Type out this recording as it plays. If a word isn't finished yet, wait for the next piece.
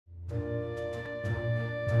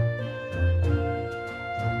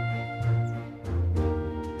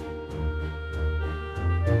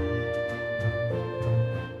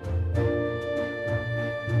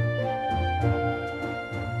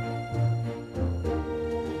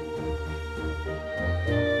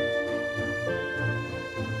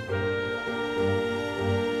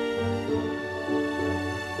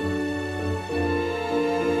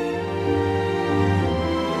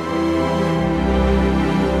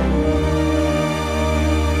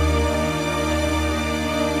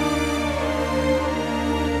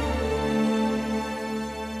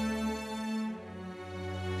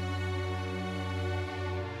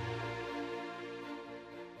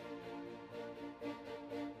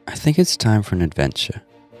I think it's time for an adventure.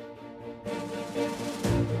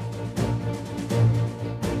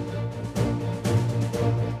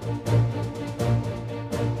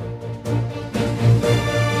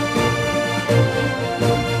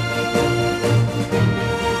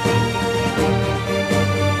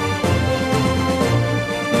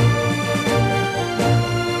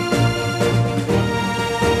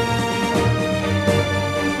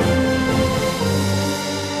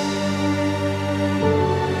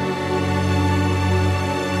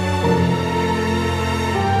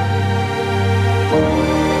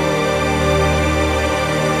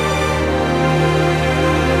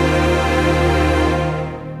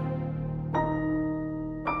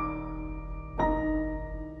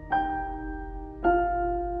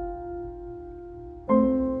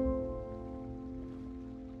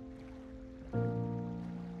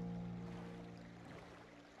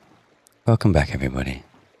 Welcome back, everybody.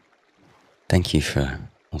 Thank you for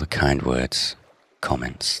all the kind words,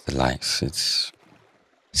 comments, the likes. It's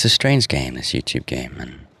a strange game, this YouTube game,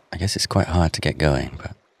 and I guess it's quite hard to get going,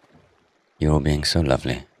 but you're all being so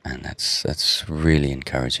lovely, and that's really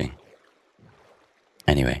encouraging.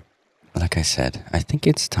 Anyway, like I said, I think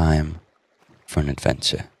it's time for an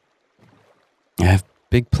adventure. I have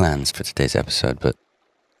big plans for today's episode, but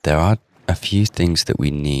there are a few things that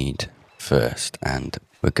we need first, and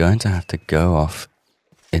we're going to have to go off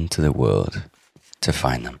into the world to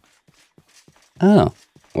find them. Oh,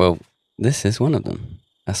 well, this is one of them.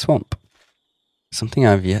 A swamp. Something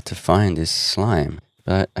I've yet to find is slime,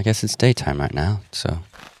 but I guess it's daytime right now, so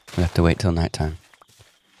we'll have to wait till nighttime.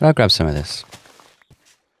 But I'll grab some of this.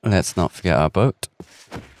 Let's not forget our boat.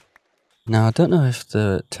 Now, I don't know if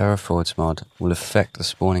the Terraforged mod will affect the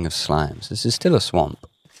spawning of slimes. This is still a swamp.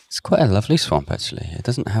 It's quite a lovely swamp, actually. It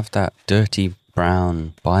doesn't have that dirty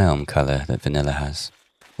brown biome colour that vanilla has.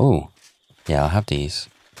 Oh, yeah, I'll have these.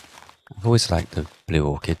 I've always liked the blue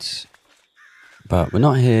orchids. But we're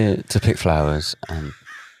not here to pick flowers, and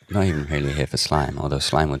not even really here for slime, although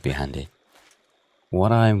slime would be handy.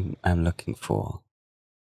 What I am looking for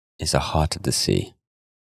is a heart of the sea.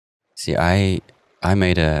 See, I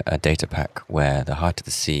made a data pack where the heart of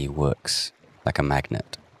the sea works like a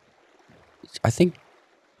magnet, which I think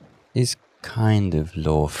is kind of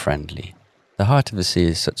lore friendly. The heart of the sea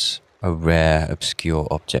is such a rare, obscure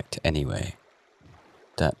object anyway,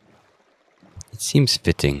 that it seems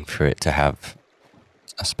fitting for it to have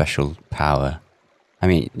a special power. I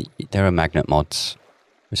mean, there are magnet mods,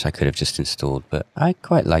 which I could have just installed, but I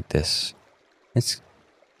quite like this. It's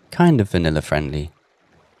kind of vanilla friendly.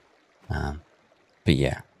 But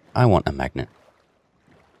yeah, I want a magnet.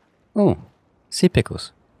 Oh, sea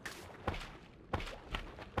pickles.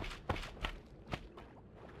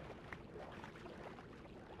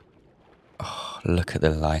 Look at the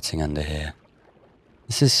lighting under here.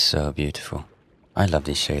 This is so beautiful. I love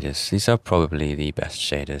these shaders. These are probably the best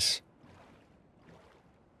shaders.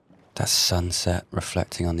 That sunset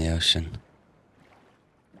reflecting on the ocean.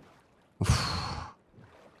 Oof.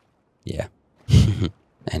 Yeah.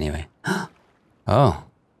 Anyway. Oh,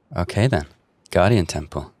 okay then. Guardian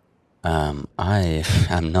Temple. I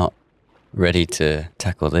am not ready to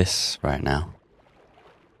tackle this right now.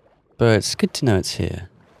 But it's good to know it's here.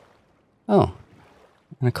 Oh.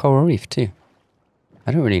 And a coral reef too.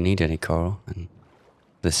 I don't really need any coral, and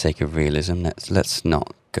for the sake of realism, let's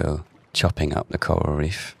not go chopping up the coral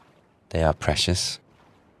reef. They are precious.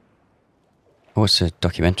 I watched a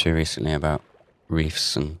documentary recently about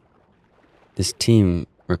reefs, and this team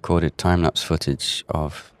recorded time-lapse footage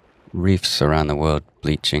of reefs around the world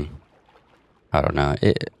bleaching. I don't know,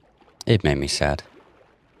 it made me sad.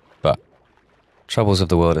 But troubles of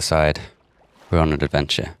the world aside, we're on an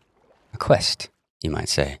adventure. A quest, you might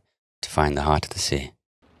say, to find the heart of the sea.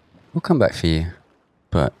 We'll come back for you.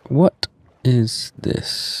 But what is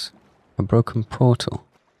this? A broken portal?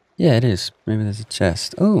 Yeah, it is. Maybe there's a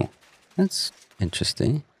chest. Oh, that's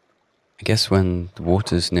interesting. I guess when the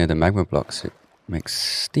water's near the magma blocks, it makes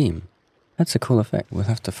steam. That's a cool effect. We'll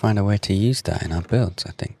have to find a way to use that in our builds,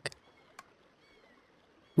 I think.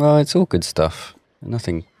 Well, it's all good stuff.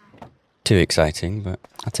 Nothing too exciting, but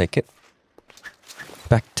I'll take it.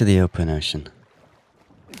 Back to the open ocean.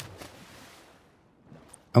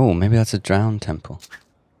 Oh, maybe that's a drowned temple.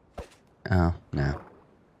 Oh, no.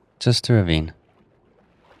 Just a ravine.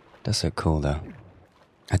 That's so cool, though.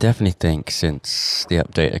 I definitely think since the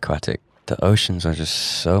update Aquatic, the oceans are just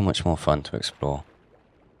so much more fun to explore.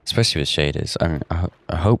 Especially with shaders. I mean,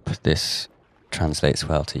 I hope this translates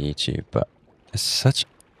well to YouTube, but there's such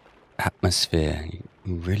atmosphere.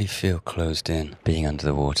 You really feel closed in being under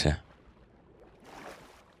the water.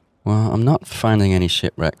 Well, I'm not finding any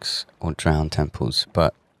shipwrecks or drowned temples,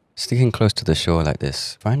 but Sticking close to the shore like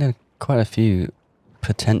this, find quite a few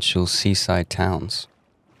potential seaside towns.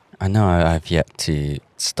 I know I've yet to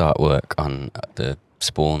start work on the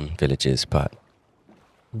spawn villages, but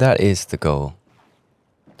that is the goal.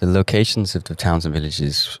 The locations of the towns and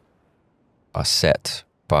villages are set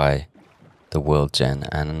by the world gen,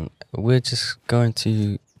 and we're just going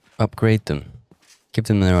to upgrade them, give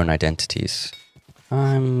them their own identities.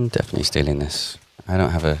 I'm definitely stealing this. I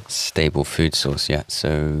don't have a stable food source yet,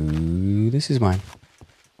 so this is mine.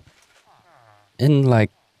 In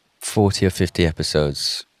like 40 or 50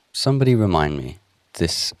 episodes, somebody remind me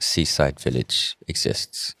this seaside village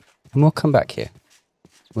exists. And we'll come back here.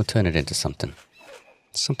 We'll turn it into something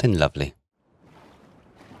lovely.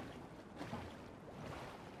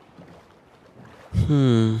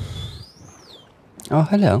 Oh,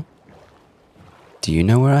 hello. Do you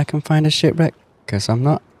know where I can find a shipwreck? Because I'm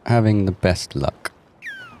not having the best luck.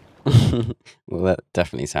 Well, that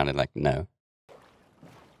definitely sounded like no.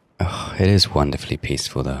 Oh, it is wonderfully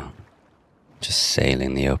peaceful though. Just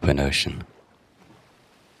sailing the open ocean.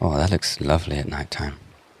 Oh, that looks lovely at night time.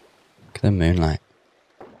 Look at the moonlight.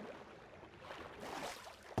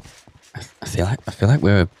 I feel like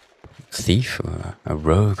we're a thief or a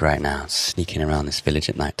rogue right now, sneaking around this village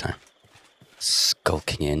at night time.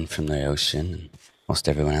 Skulking in from the ocean and whilst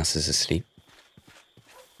everyone else is asleep.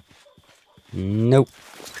 Nope.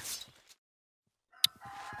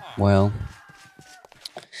 Well,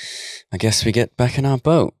 I guess we get back in our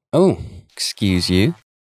boat. Oh, excuse you.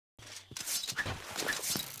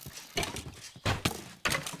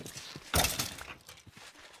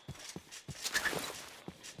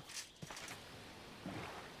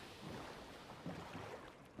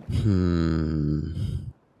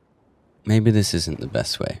 Maybe this isn't the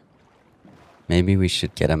best way. Maybe we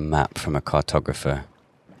should get a map from a cartographer.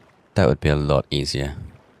 That would be a lot easier.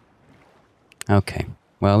 Okay,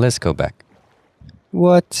 well, let's go back.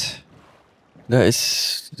 What? That is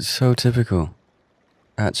so typical.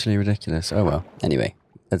 Actually ridiculous. Oh well. Anyway,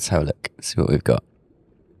 let's have a look. See what we've got.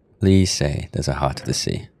 Please say there's a heart of the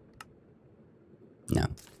sea. No.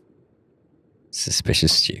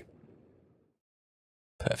 Suspicious stew.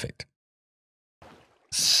 Perfect.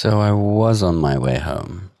 So I was on my way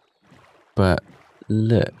home. But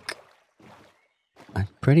look. I'm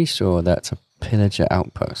pretty sure that's a pillager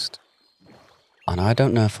outpost. And I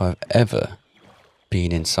don't know if I've ever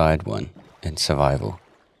been inside one in survival.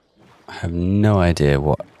 I have no idea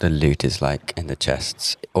what the loot is like in the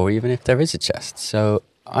chests, or even if there is a chest. So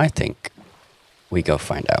I think we go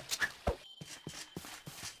find out.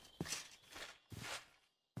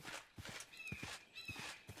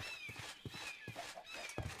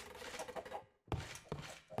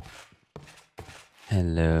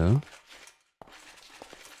 Hello?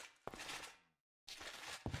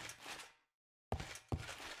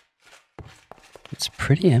 It's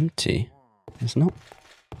pretty empty. There's not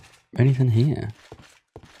anything here.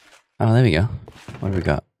 Oh, there we go. What have we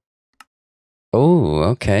got? Oh,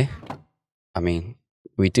 okay. I mean,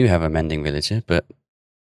 we do have a mending villager, but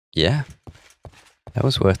yeah, that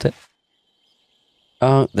was worth it.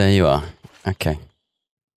 Oh, there you are. Okay.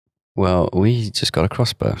 Well, we just got a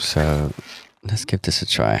crossbow, so let's give this a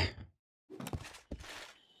try.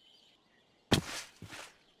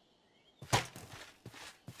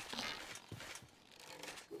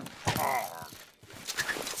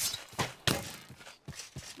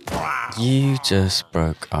 You just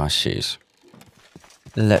broke our shoes.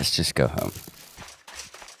 Let's just go home.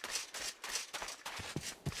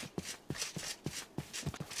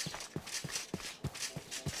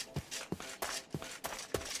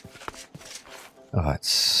 Oh,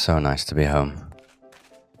 it's so nice to be home.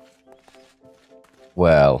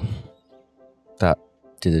 Well, that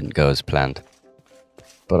didn't go as planned.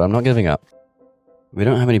 But I'm not giving up. We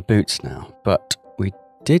don't have any boots now, but we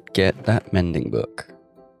did get that mending book.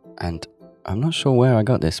 And I'm not sure where I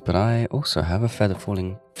got this, but I also have a Feather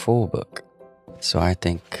Falling 4 book. So I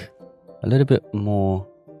think a little bit more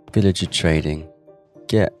villager trading,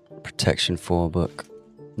 get Protection 4 book,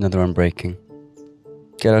 another Unbreaking,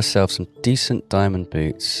 get ourselves some decent diamond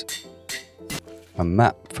boots, a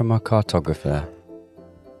map from our cartographer,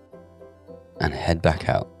 and head back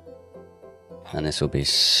out. And this will be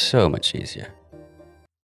so much easier.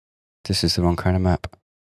 This is the wrong kind of map.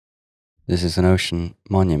 This is an ocean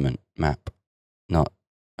monument map, not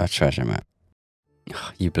a treasure map.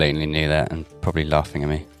 You blatantly knew that and probably laughing at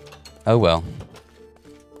me. Oh well.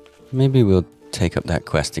 Maybe we'll take up that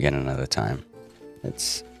quest again another time.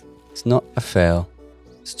 It's not a fail,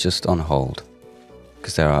 it's just on hold.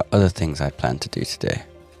 Because there are other things I plan to do today.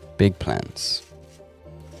 Big plans.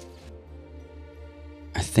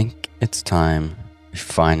 I think it's time we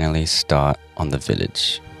finally start on the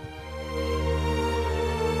village.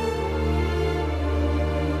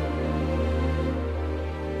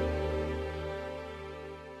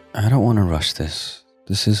 I don't want to rush this.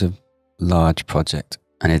 This is a large project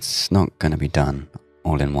and it's not going to be done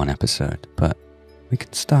all in one episode, but we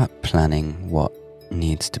could start planning what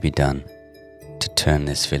needs to be done to turn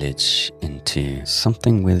this village into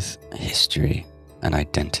something with history and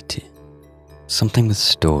identity. Something with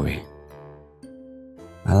story.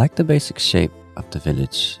 I like the basic shape of the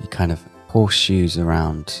village. It kind of horseshoes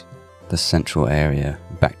around the central area,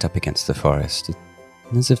 backed up against the forest.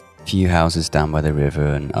 There's a few houses down by the river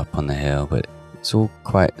and up on the hill, but it's all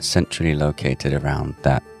quite centrally located around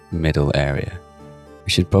that middle area.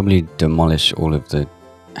 We should probably demolish all of the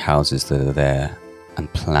houses that are there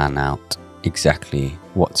and plan out exactly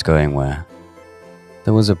what's going where.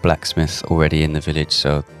 There was a blacksmith already in the village,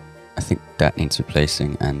 so I think that needs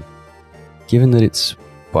replacing, and given that it's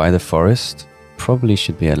by the forest, probably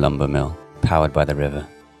should be a lumber mill powered by the river.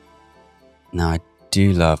 Now I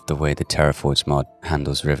do love the way the Terraforged mod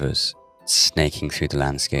handles rivers, snaking through the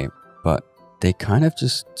landscape, but they kind of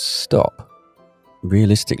just stop.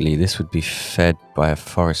 Realistically, this would be fed by a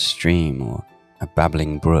forest stream or a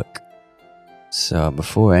babbling brook. So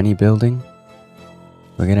before any building,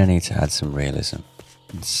 we're going to need to add some realism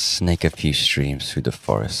and snake a few streams through the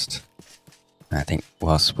forest. And I think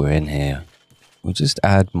whilst we're in here, we'll just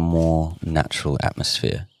add more natural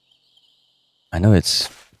atmosphere. I know it's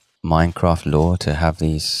Minecraft lore to have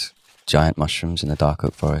these giant mushrooms in the dark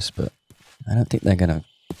oak forest, but I don't think they're going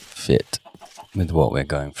to fit with what we're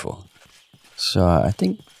going for. So I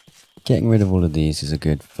think getting rid of all of these is a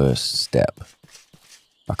good first step.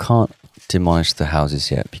 I can't demolish the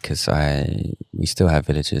houses yet because we still have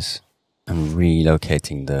villages, and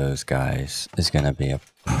relocating those guys is going to be a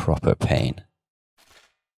proper pain.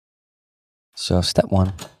 So step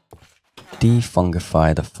 1,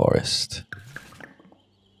 defungify the forest.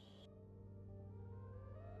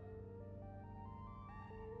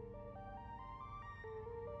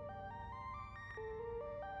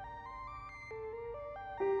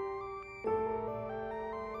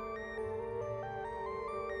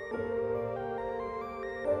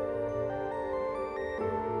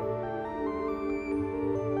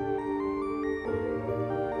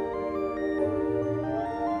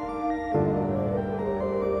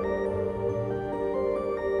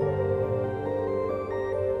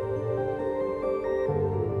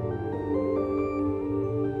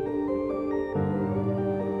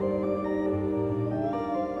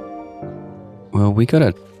 Well, we got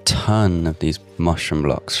a ton of these mushroom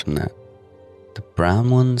blocks from that. The brown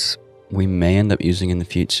ones we may end up using in the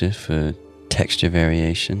future for texture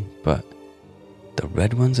variation, but the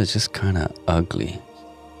red ones are just kind of ugly.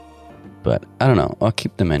 But I don't know, I'll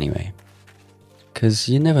keep them anyway. Because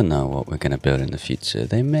you never know what we're going to build in the future.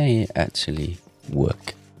 They may actually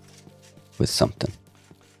work with something.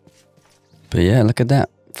 But yeah, look at that.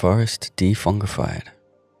 Forest defungified.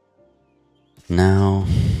 Now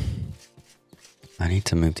I need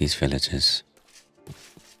to move these villages.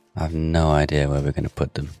 I have no idea where we're going to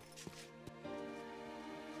put them.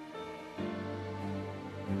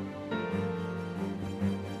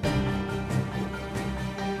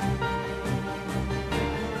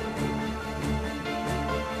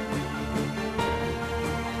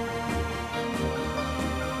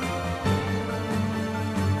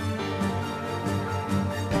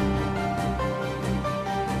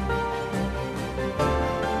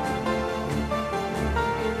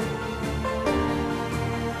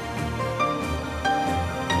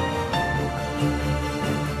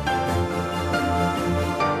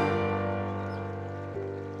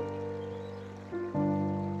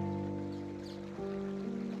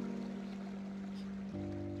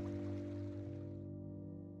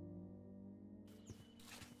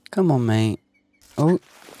 Come on, mate. Oh,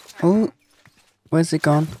 where's it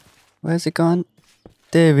gone? Where's it gone?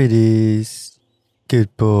 There it is.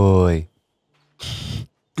 Good boy.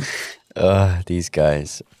 These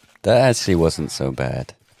guys. That actually wasn't so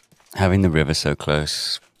bad. Having the river so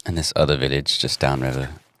close and this other village just downriver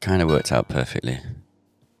kind of worked out perfectly.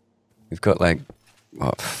 We've got like,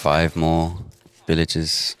 5 more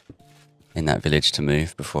villages in that village to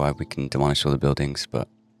move before we can demolish all the buildings, but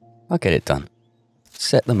I'll get it done.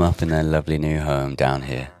 Set them up in their lovely new home down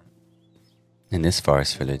here in this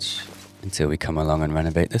forest village until we come along and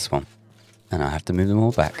renovate this one, and I'll have to move them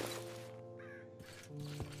all back.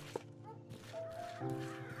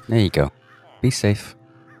 There you go. Be safe.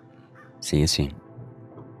 See you soon.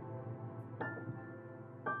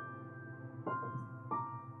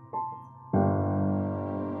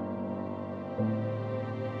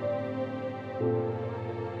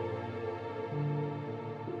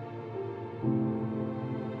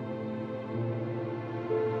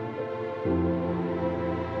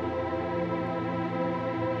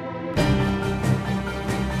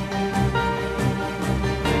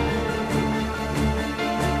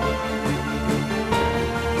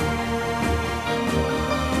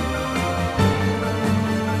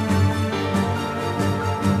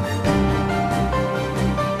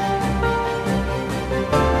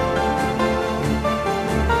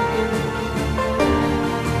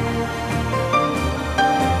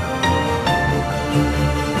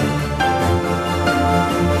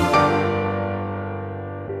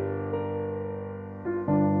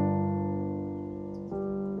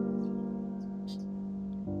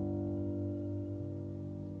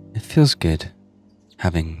 It feels good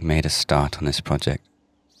having made a start on this project,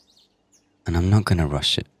 and I'm not going to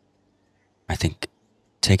rush it. I think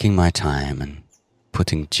taking my time and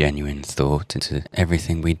putting genuine thought into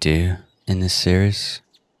everything we do in this series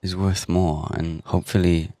is worth more, and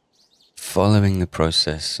hopefully following the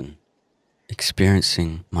process and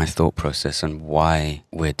experiencing my thought process and why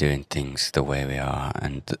we're doing things the way we are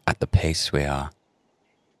and at the pace we are,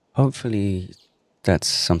 hopefully that's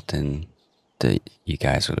something that you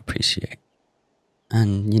guys will appreciate.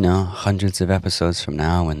 And, hundreds of episodes from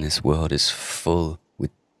now, when this world is full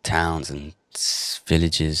with towns and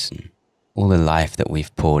villages and all the life that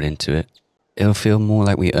we've poured into it, it'll feel more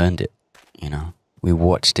like we earned it, We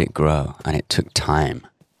watched it grow, and it took time.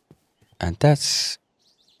 And that's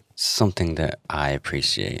something that I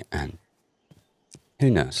appreciate, and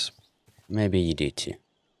who knows, maybe you do too.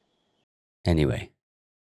 Anyway,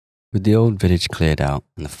 with the old village cleared out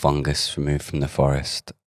and the fungus removed from the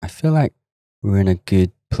forest, I feel like we're in a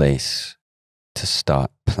good place to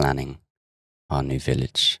start planning our new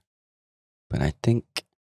village. But I think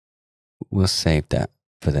we'll save that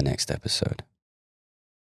for the next episode.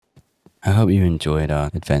 I hope you enjoyed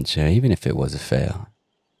our adventure, even if it was a fail.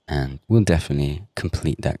 And we'll definitely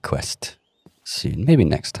complete that quest soon, maybe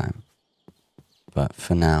next time. But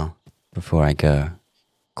for now, before I go,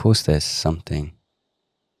 of course there's something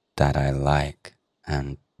that I like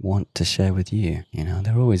and want to share with you.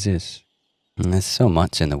 There always is. And there's so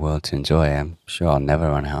much in the world to enjoy. I'm sure I'll never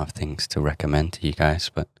run out of things to recommend to you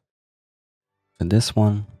guys, but for this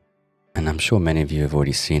one, and I'm sure many of you have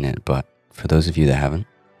already seen it, but for those of you that haven't,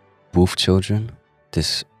 Wolf Children,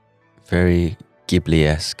 this very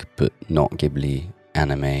Ghibli-esque but not Ghibli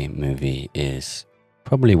anime movie, is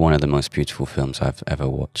probably one of the most beautiful films I've ever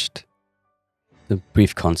watched. The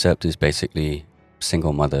brief concept is basically a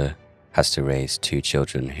single mother has to raise two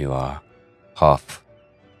children who are half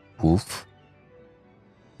wolf,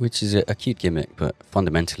 which is a cute gimmick, but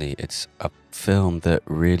fundamentally it's a film that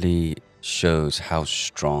really shows how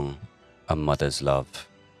strong a mother's love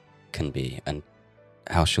can be and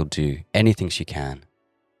how she'll do anything she can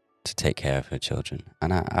to take care of her children.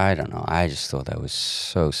 And I don't know, I just thought that was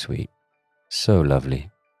so sweet, so lovely.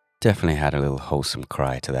 Definitely had a little wholesome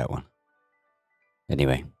cry to that one.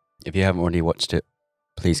 Anyway, if you haven't already watched it,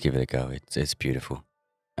 please give it a go. It's beautiful.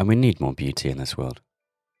 And we need more beauty in this world.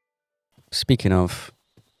 Speaking of,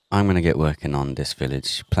 I'm going to get working on this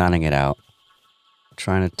village, planning it out,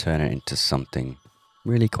 trying to turn it into something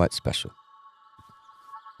really quite special.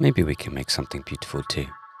 Maybe we can make something beautiful too.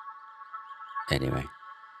 Anyway,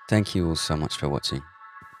 thank you all so much for watching,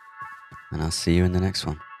 and I'll see you in the next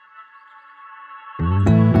one.